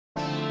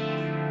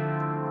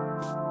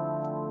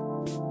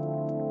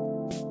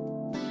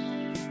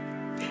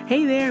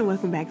Hey there, and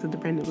welcome back to the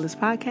Brandon Bliss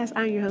Podcast.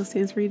 I'm your host,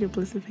 Tins Reed of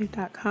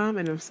blissandfaith.com,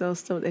 and I'm so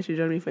stoked that you're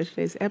joining me for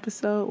today's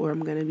episode, where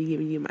I'm going to be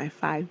giving you my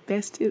 5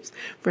 best tips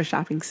for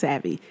shopping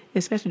savvy,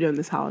 especially during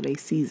this holiday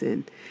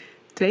season.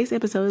 Today's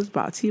episode is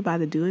brought to you by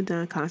the Do and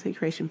Done Content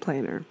Creation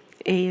Planner.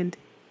 And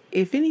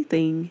if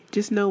anything,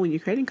 just know when you're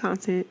creating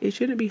content, it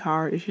shouldn't be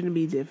hard, it shouldn't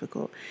be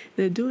difficult.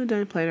 The Do and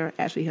Done Planner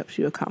actually helps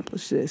you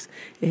accomplish this.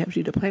 It helps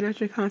you to plan out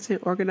your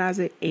content, organize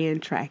it,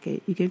 and track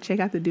it. You can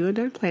check out the Do and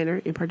Done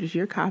Planner and purchase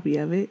your copy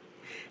of it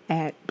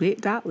at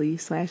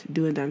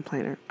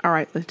bit.ly/doanddoneplanner. All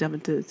right, let's jump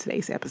into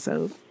today's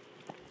episode.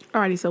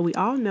 Alrighty, so we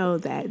all know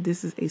that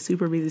this is a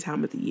super busy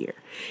time of the year,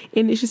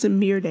 and it's just a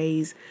mere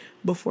days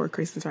before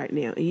Christmas right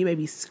now, and you may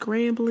be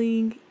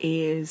scrambling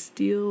and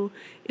still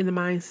in the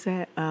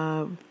mindset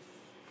of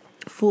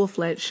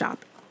full-fledged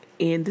shopping.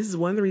 And this is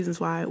one of the reasons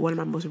why one of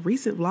my most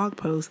recent blog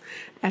posts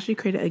actually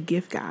created a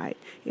gift guide.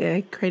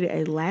 I created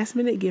a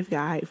last-minute gift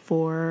guide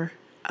for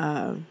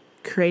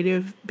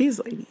creative biz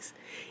ladies.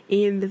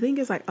 And the thing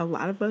is, like, a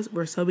lot of us,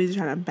 we're so busy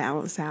trying to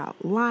balance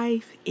out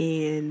life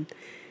and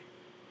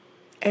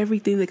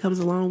everything that comes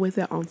along with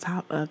it on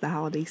top of the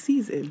holiday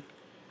season.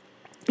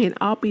 And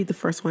I'll be the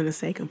first one to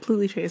say,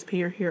 completely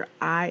transparent here,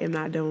 I am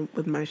not done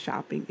with my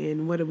shopping.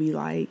 And what are we,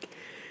 like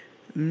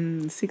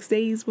 6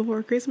 days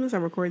before Christmas?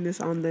 I'm recording this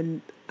on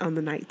the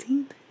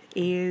 19th.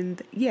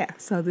 And yeah,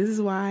 so this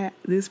is why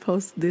this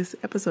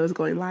episode is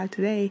going live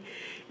today.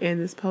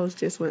 And this post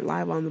just went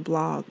live on the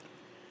blog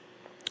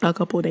a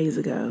couple of days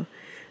ago.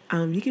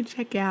 You can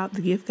check out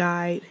the gift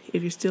guide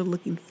if you're still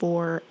looking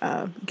for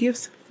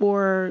gifts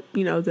for,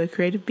 the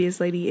creative biz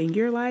lady in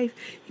your life.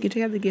 You can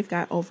check out the gift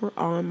guide over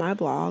on my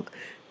blog.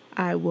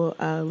 I will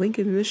link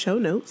it in the show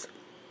notes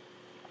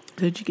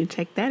so that you can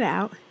check that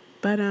out.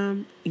 But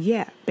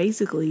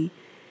basically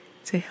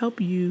to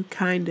help you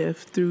kind of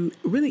through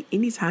really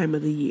any time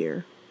of the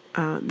year,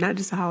 not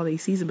just the holiday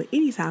season, but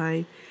any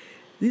time.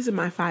 These are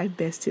my 5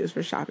 best tips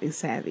for shopping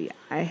savvy.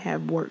 I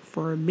have worked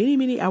for many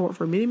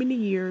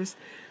years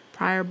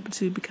prior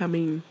to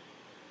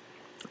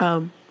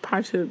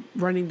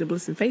running the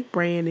Bliss and Faith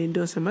brand and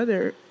doing some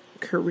other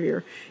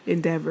career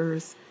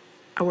endeavors.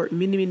 I worked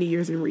many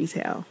years in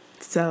retail.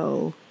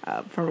 So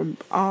from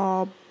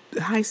all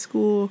high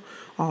school,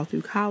 all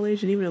through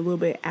college, and even a little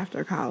bit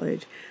after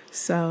college.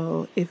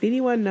 So if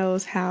anyone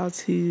knows how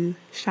to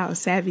shop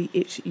savvy,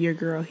 it's your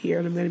girl here.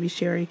 And I'm going to be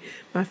sharing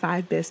my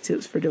 5 best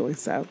tips for doing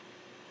so.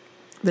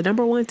 The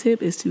number 1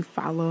 tip is to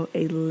follow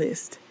a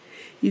list.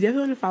 You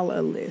definitely want to follow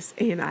a list.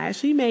 And I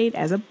actually made,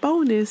 as a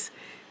bonus,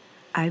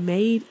 I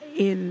made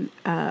in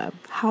a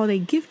holiday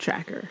gift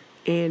tracker.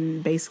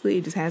 And basically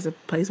it just has a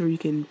place where you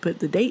can put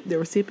the date, the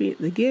recipient,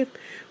 the gift,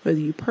 whether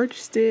you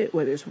purchased it,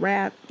 whether it's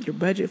wrapped, your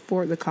budget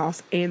for it, the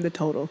cost, and the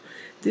total.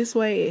 This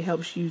way it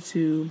helps you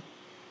to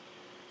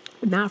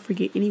not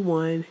forget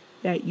anyone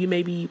that you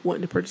may be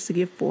wanting to purchase a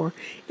gift for,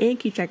 and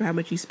keep track of how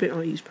much you spent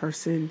on each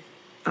person.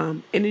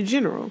 And in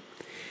general,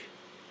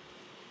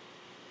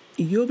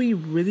 you'll be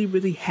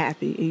really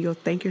happy, and you'll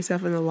thank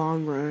yourself in the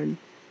long run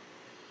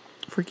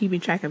for keeping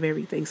track of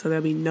everything. So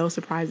there'll be no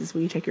surprises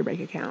when you check your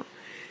bank account.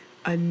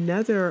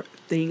 Another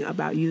thing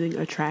about using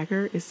a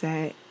tracker is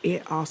that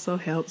it also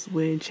helps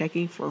when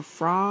checking for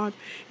fraud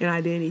and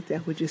identity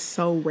theft, which is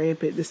so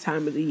rampant this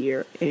time of the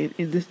year and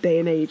in this day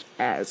and age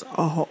as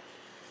a whole.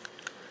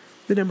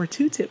 The number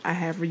 2 tip I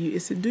have for you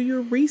is to do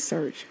your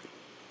research.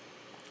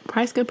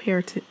 Price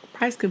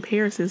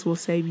comparisons will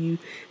save you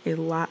a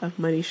lot of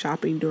money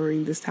shopping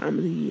during this time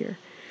of the year.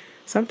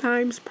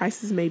 Sometimes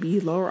prices may be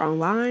lower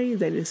online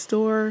than in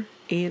store,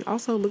 and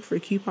also look for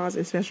coupons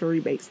and special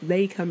rebates.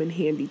 They come in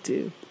handy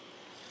too.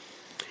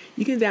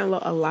 You can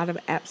download a lot of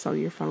apps on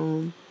your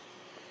phone.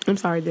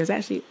 There's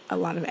actually a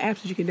lot of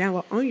apps that you can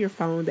download on your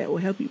phone that will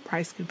help you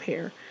price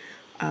compare.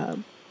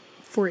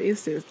 For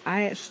instance,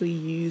 I actually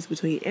use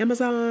between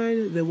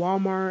Amazon, the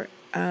Walmart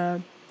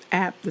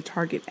app, the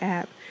Target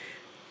app.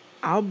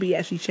 I'll be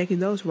actually checking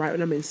those right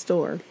when I'm in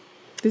store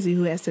to see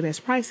who has the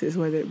best prices,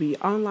 whether it be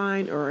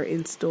online or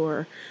in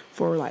store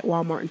for like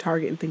Walmart and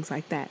Target and things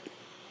like that.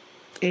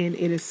 And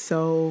it is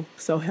so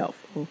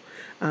helpful.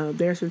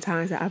 There's been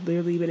times that I've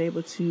literally been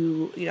able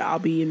to, I'll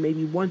be in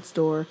maybe one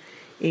store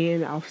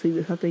and I'll see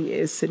that something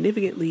is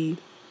significantly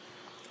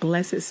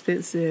less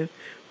expensive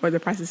or the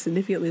price is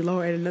significantly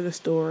lower at another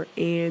store,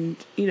 and,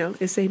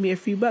 it saved me a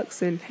few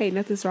bucks, and hey,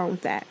 nothing's wrong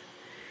with that.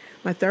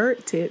 My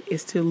 3rd tip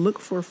is to look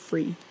for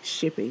free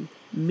shipping.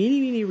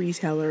 Many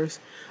retailers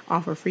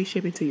offer free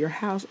shipping to your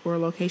house or a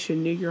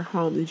location near your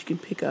home that you can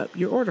pick up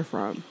your order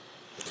from.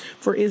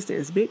 For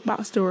instance, big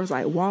box stores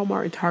like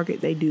Walmart and Target,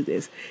 they do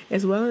this,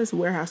 as well as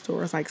warehouse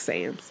stores like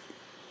Sam's.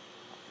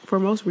 For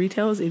most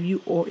retailers, if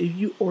you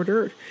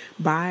ordered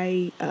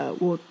by,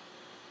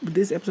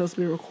 this episode's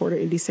been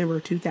recorded in December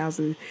of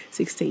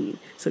 2016.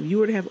 So if you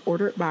were to have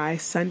ordered by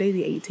Sunday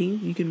the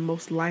 18th, you can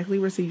most likely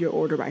receive your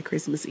order by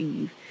Christmas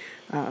Eve.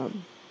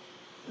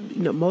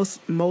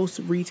 Most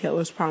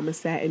retailers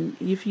promise that, and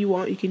if you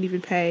want, you can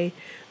even pay,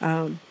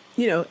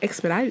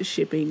 expedited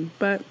shipping.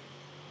 But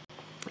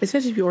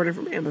especially if you order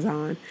from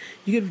Amazon,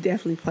 you could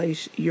definitely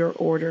place your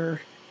order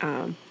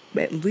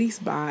at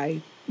least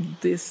by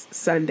this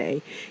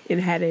Sunday and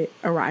had it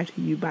arrive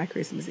to you by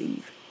Christmas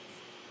Eve.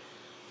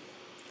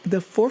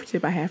 The fourth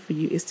tip I have for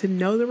you is to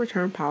know the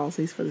return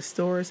policies for the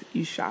stores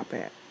you shop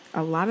at.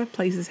 A lot of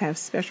places have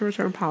special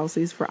return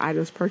policies for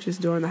items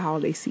purchased during the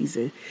holiday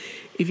season.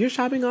 If you're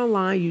shopping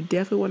online, you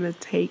definitely want to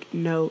take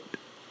note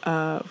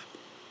of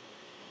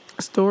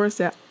stores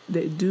that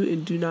do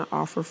and do not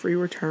offer free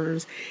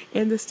returns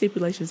and the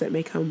stipulations that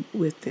may come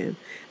with them.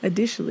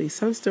 Additionally,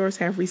 some stores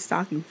have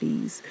restocking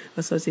fees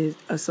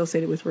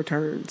associated with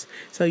returns,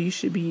 so you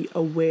should be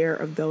aware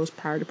of those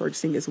prior to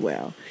purchasing as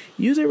well.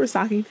 Usually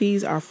restocking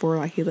fees are for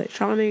like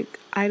electronic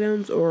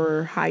items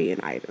or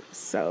high-end items.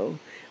 So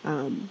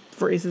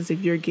for instance,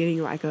 if you're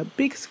getting like a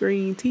big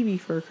screen TV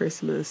for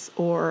Christmas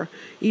or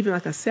even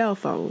like a cell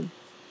phone,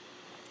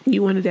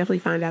 you want to definitely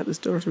find out the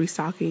store's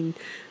restocking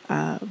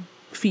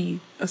fee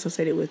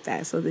associated with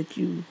that so that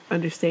you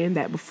understand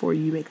that before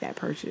you make that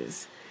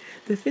purchase.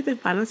 The fifth and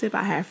final tip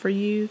I have for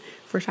you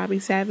for Shopping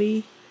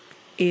Savvy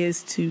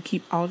is to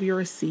keep all of your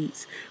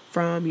receipts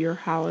from your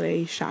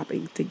holiday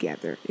shopping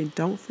together. And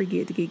don't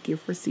forget to get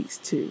gift receipts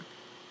too.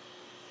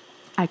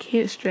 I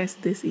can't stress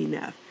this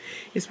enough.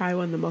 It's probably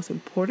one of the most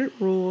important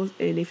rules,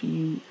 and if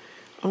you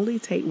only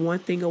take one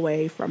thing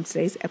away from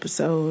today's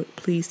episode,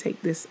 please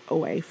take this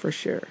away for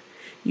sure.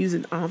 Use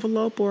an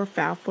envelope or a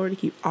file folder to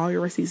keep all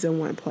your receipts in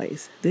one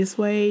place. This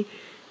way,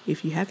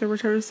 if you have to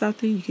return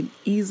something, you can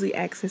easily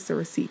access the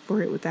receipt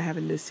for it without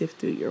having to sift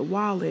through your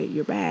wallet,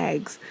 your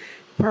bags,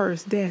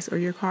 purse, desk, or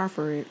your car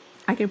for it.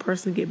 I can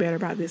personally get better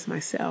about this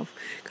myself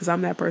because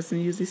I'm that person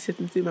usually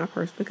sifting through my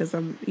purse because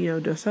I'm,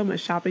 doing so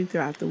much shopping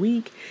throughout the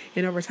week.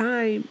 And over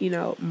time,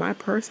 my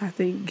purse, I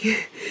think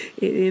it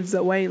ends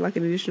up weighing like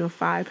an additional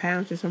 5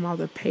 pounds just from all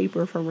the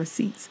paper from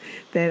receipts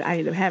that I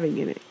end up having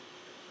in it.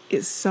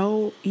 It's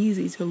so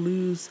easy to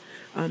lose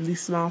these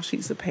small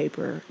sheets of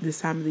paper this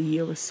time of the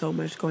year with so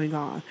much going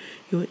on.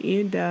 You'll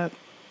end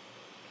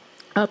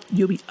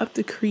you'll be up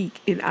the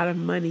creek and out of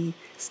money,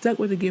 stuck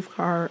with a gift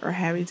card or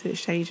having to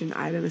exchange an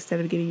item instead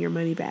of getting your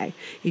money back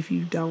if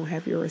you don't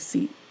have your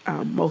receipt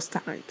most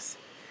times.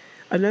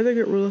 Another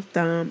good rule of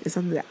thumb is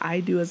something that I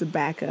do as a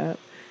backup.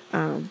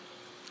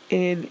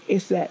 And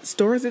it's that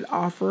stores that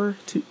offer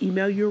to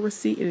email your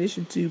receipt in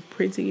addition to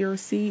printing your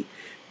receipt,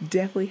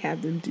 definitely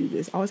have them do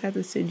this. Always have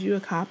to send you a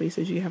copy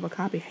so you have a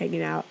copy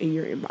hanging out in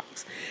your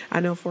inbox. I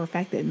know for a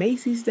fact that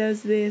Macy's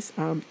does this.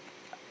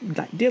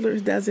 Like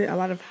Dillard's does it. A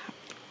lot of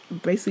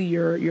basically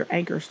your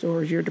anchor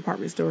stores, your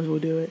department stores will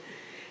do it.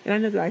 And I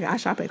know that I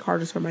shop at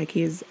Carter's for my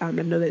kids. I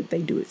know that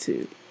they do it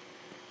too.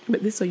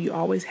 But this so you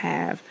always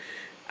have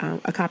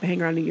a copy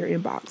hanging around in your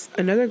inbox.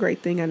 Another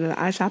great thing, I know that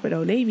I shop at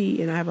Old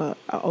Navy and I have a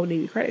Old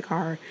Navy credit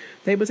card.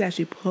 They able to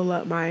actually pull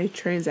up my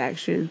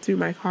transaction through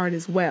my card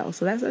as well.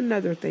 So that's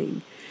another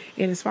thing.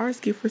 And as far as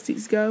gift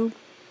receipts go,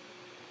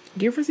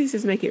 gift receipts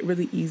just make it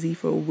really easy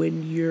for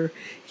when you're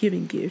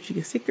giving gifts. You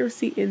can stick the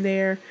receipt in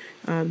there.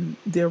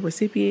 The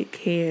recipient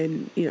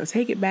can,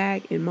 take it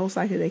back, and most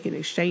likely they can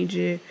exchange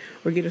it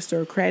or get a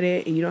store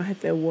credit, and you don't have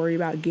to worry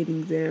about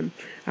getting them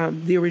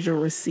the original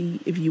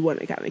receipt if you want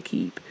to kind of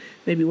keep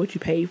maybe what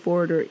you paid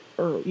for it,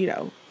 or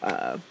you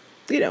want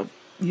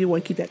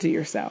to keep that to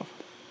yourself.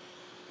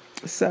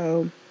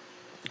 So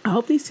I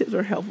hope these tips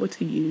are helpful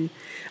to you.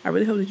 I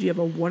really hope that you have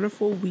a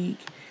wonderful week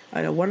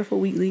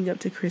leading up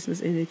to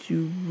Christmas, and that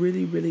you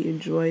really, really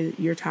enjoy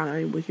your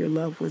time with your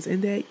loved ones,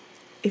 and that,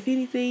 if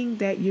anything,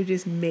 that you're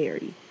just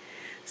merry.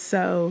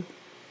 So,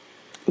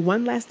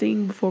 one last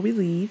thing before we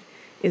leave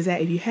is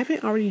that if you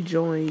haven't already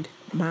joined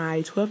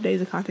my 12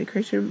 Days of Content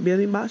Creation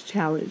Building Blocks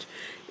Challenge,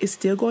 it's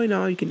still going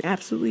on. You can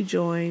absolutely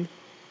join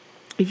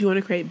if you want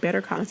to create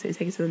better content and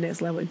take it to the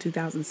next level in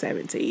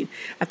 2017.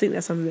 I think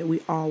that's something that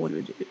we all want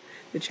to do.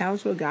 The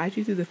challenge will guide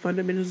you through the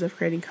fundamentals of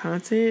creating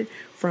content,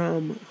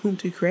 from whom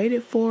to create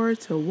it for,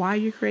 to why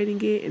you're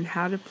creating it, and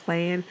how to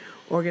plan,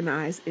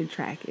 organize, and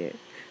track it.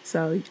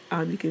 So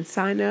you can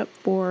sign up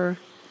for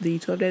the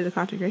 12 Days of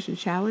Content Creation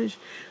Challenge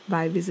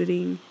by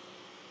visiting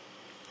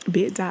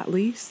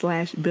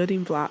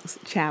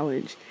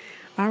bit.ly/buildingblocks-challenge.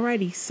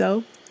 Alrighty,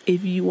 so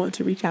if you want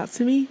to reach out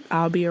to me,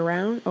 I'll be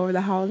around over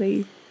the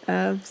holiday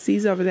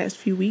season over the next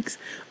few weeks.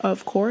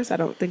 Of course, I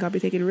don't think I'll be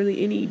taking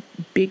really any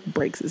big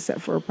breaks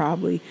except for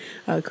probably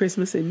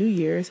Christmas and New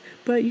Year's.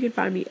 But you can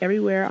find me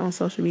everywhere on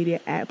social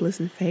media at Bliss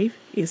and Faith.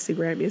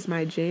 Instagram is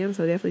my jam,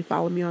 so definitely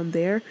follow me on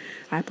there.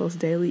 I post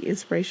daily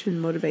inspiration,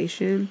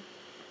 motivation,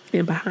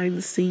 and behind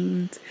the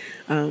scenes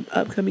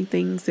upcoming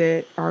things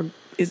that are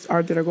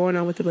going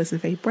on with the Bliss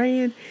and Faith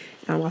brand.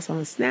 I'm also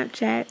on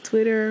Snapchat,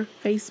 Twitter,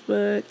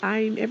 Facebook.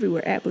 I'm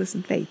everywhere at Bliss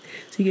and Faith,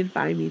 so you can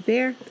find me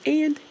there.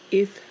 And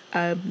if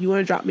you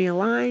want to drop me a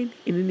line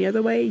in any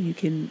other way, you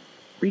can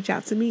reach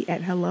out to me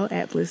at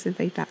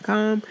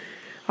hello@blissandfaith.com.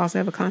 I also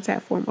have a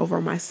contact form over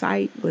on my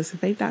site,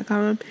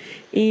 blissandfaith.com.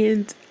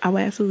 And I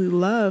would absolutely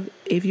love,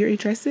 if you're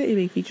interested in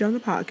being featured on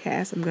the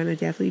podcast, I'm going to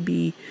definitely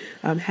be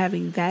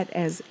having that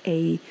as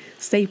a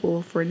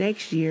staple for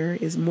next year,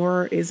 is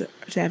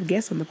to have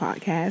guests on the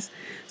podcast.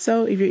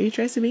 So if you're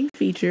interested in being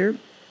featured,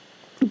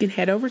 you can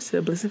head over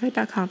to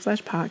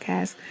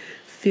blissandfaith.com/podcast.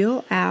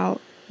 fill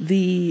out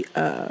the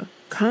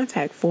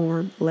contact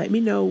form. Let me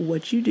know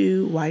what you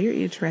do, why you're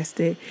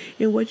interested,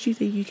 and what you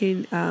think you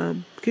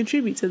can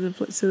contribute to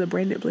the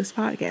Branded Bliss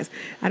podcast.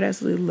 I'd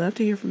absolutely love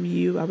to hear from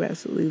you. I would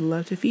absolutely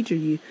love to feature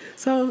you.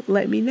 So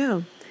let me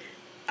know.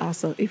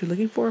 Also, if you're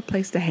looking for a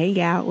place to hang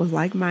out with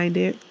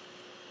like-minded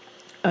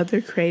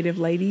other creative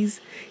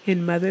ladies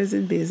and mothers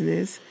in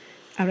business,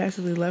 I would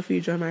absolutely love for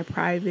you to join my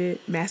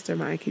private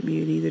mastermind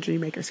community, the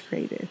Dreammakers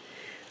Creative,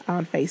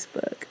 on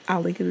Facebook.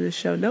 I'll link it in the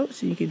show notes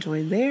so you can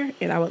join there,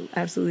 and I would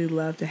absolutely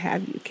love to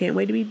have you. Can't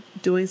wait to be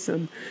doing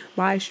some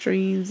live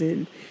streams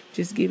and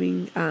just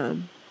giving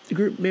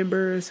group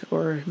members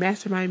or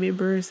mastermind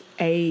members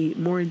a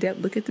more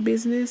in-depth look at the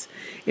business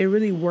and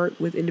really work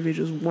with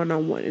individuals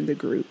one-on-one in the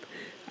group.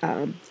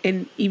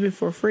 And even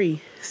for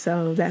free.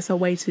 So that's a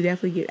way to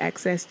definitely get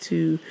access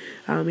to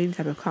any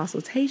type of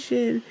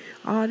consultation,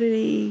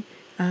 auditing,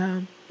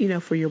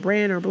 for your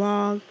brand or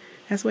blog.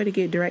 That's a way to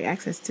get direct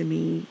access to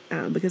me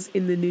because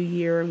in the new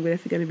year, I'm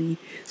definitely going to be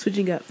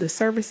switching up the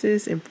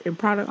services and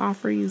product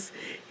offerings,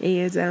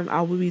 and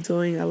I will be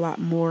doing a lot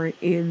more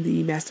in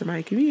the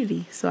mastermind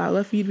community. So I'd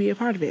love for you to be a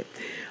part of it.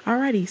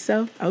 Alrighty,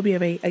 so I hope you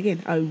have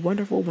a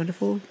wonderful,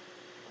 wonderful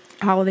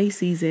holiday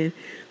season.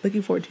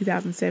 Looking forward to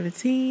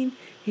 2017,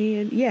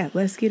 and yeah,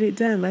 let's get it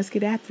done. Let's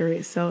get after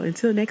it. So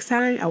until next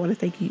time, I want to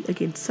thank you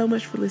again so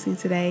much for listening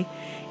today,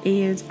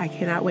 and I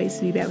cannot wait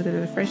to be back with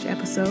another fresh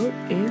episode,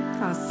 and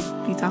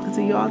I'll be talking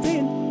to you all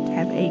then.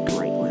 Have a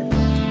great